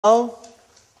Now,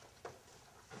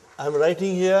 I'm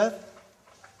writing here,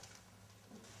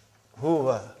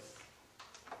 Huwa.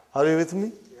 Are you with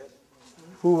me? Yes.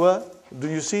 Huwa. Do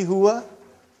you see Huwa?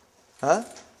 Huh?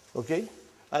 Okay.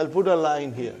 I'll put a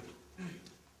line here.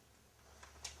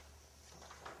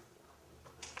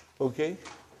 Okay.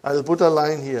 I'll put a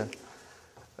line here.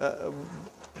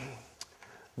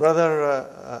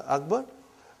 Brother Akbar,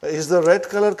 is the red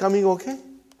color coming okay?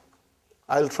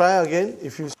 I'll try again.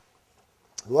 If you.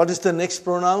 What is the next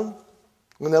pronoun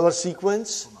in our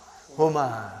sequence?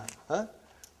 Huma. Huh?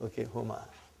 Okay, Huma.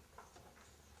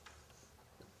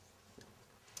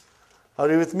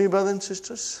 Are you with me, brothers and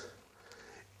sisters?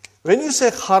 When you say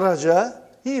kharaja,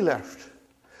 he left.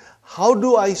 How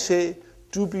do I say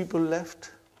two people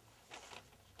left?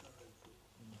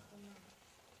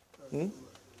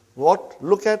 What?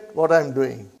 Look at what I'm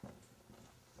doing.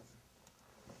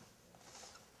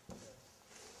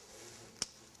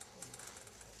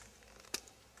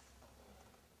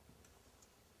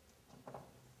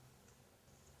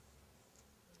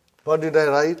 What did I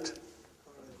write?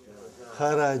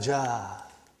 Kharaja.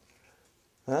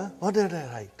 Huh? What did I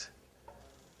write?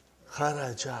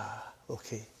 Kharaja.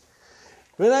 Okay.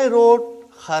 When I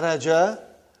wrote kharaja,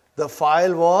 the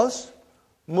file was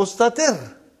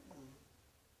mustatir.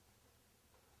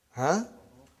 Huh?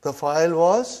 The file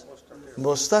was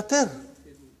mustatir.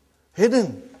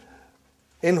 Hidden.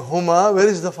 In Huma, where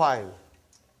is the file?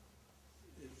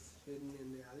 It's hidden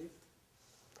in the alif.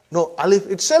 No, alif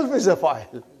itself is a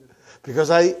file.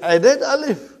 Because I added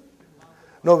alif.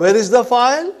 Now, where is the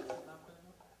file?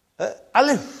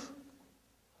 Alif.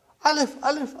 Alif,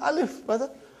 alif, alif,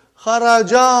 brother.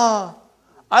 Kharaja.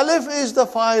 Alif is the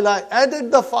file. I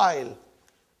added the file.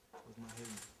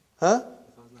 Huh?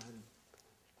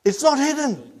 It's not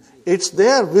hidden. It's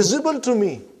there, visible to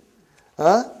me.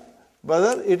 Huh?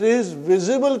 Brother, it is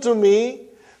visible to me.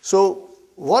 So,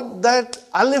 what that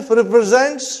alif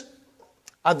represents?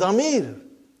 A damir.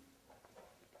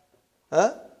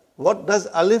 Huh? What does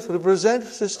alif represent,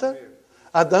 sister?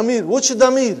 A damir. Which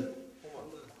damir?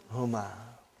 Huma.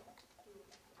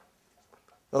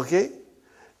 Okay?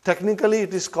 Technically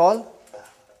it is called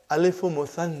alifu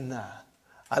muthanna.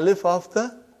 Alif of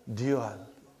the dual.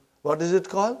 What is it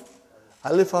called?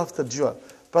 Alif of the dual.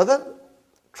 Brother,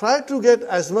 try to get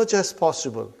as much as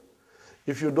possible.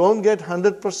 If you don't get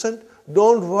 100%,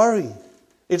 don't worry.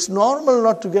 It's normal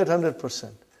not to get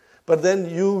 100%. But then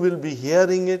you will be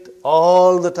hearing it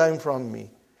all the time from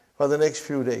me for the next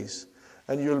few days.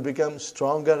 And you will become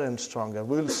stronger and stronger.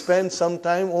 We will spend some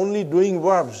time only doing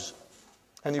verbs.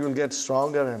 And you will get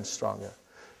stronger and stronger.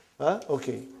 Huh?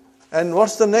 Okay. And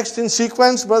what's the next in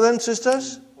sequence, brothers and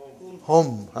sisters?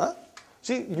 Home. Huh?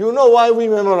 See, you know why we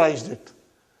memorized it.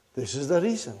 This is the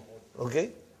reason.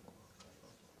 Okay.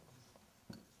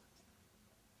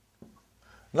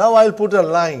 Now I'll put a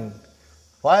line.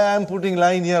 Why I am putting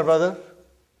line here, brother?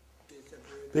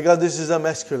 Because this is a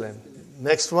masculine.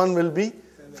 Next one will be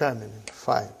feminine.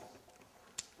 Fine.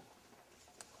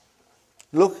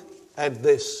 Look at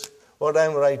this. What I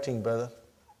am writing, brother.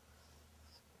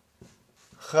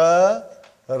 Kha,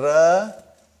 ra,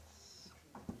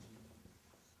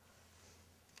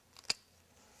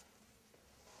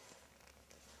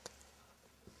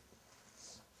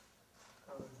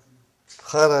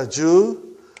 kharaju.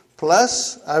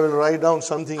 Plus, I will write down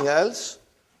something else.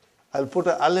 I'll put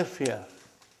an alif here.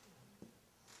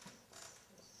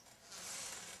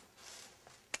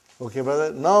 Okay,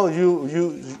 brother. Now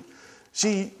you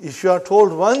see, if you are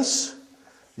told once,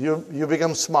 you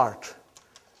become smart.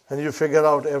 And you figure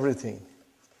out everything.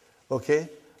 Okay?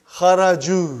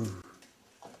 Kharaju.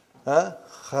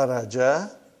 Kharaja.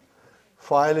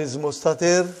 File is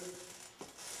mustatir.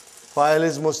 File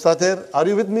is mustatir. Are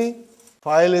you with me?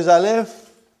 File is alif.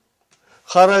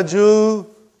 Kharaju.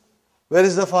 Where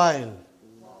is the file?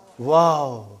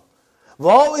 Wow.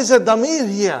 Wow is a damir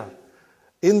here.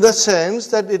 In the sense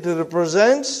that it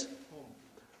represents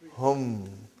home.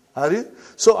 Are you?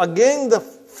 So again the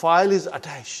file is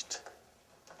attached.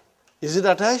 Is it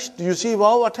attached? Do you see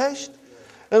wow attached?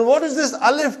 And what is this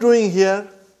alif doing here?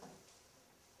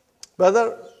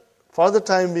 Brother, for the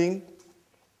time being,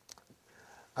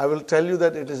 I will tell you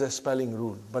that it is a spelling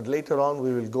rule. But later on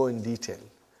we will go in detail.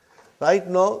 Right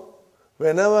now,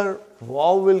 whenever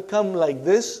waw will come like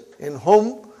this, in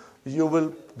home, you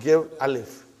will give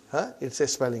alif. Huh? It's a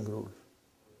spelling rule.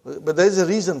 But there is a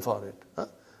reason for it. Huh?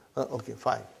 Okay,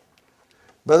 fine.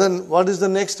 But then what is the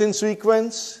next in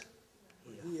sequence?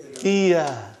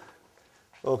 Hiya.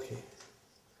 Okay.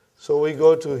 So we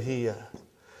go to here.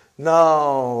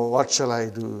 Now, what shall I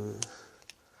do?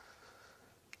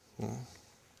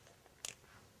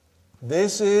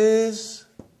 This is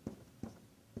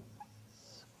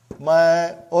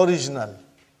my original.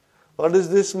 What is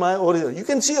this? My original. You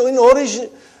can see in origin,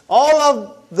 all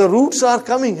of the roots are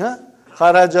coming.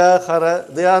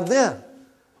 Kharaja, they are there.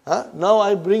 Now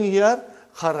I bring here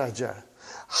kharaja.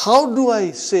 How do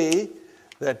I say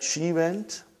that she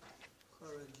went?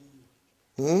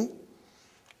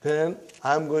 Then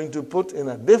I'm going to put in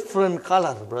a different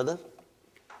color, brother,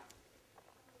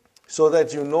 so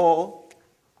that you know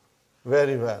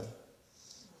very well.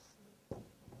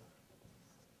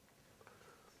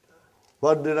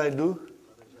 What did I do?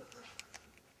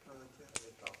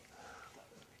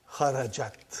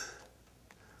 Kharajat.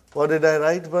 What did I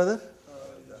write, brother?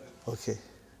 Okay.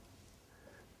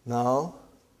 Now,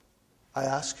 I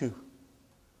ask you,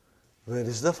 where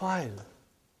is the file?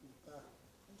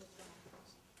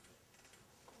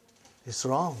 It's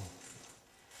wrong.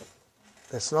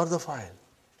 That's not the file.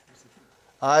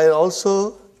 I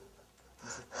also,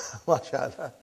 mashallah,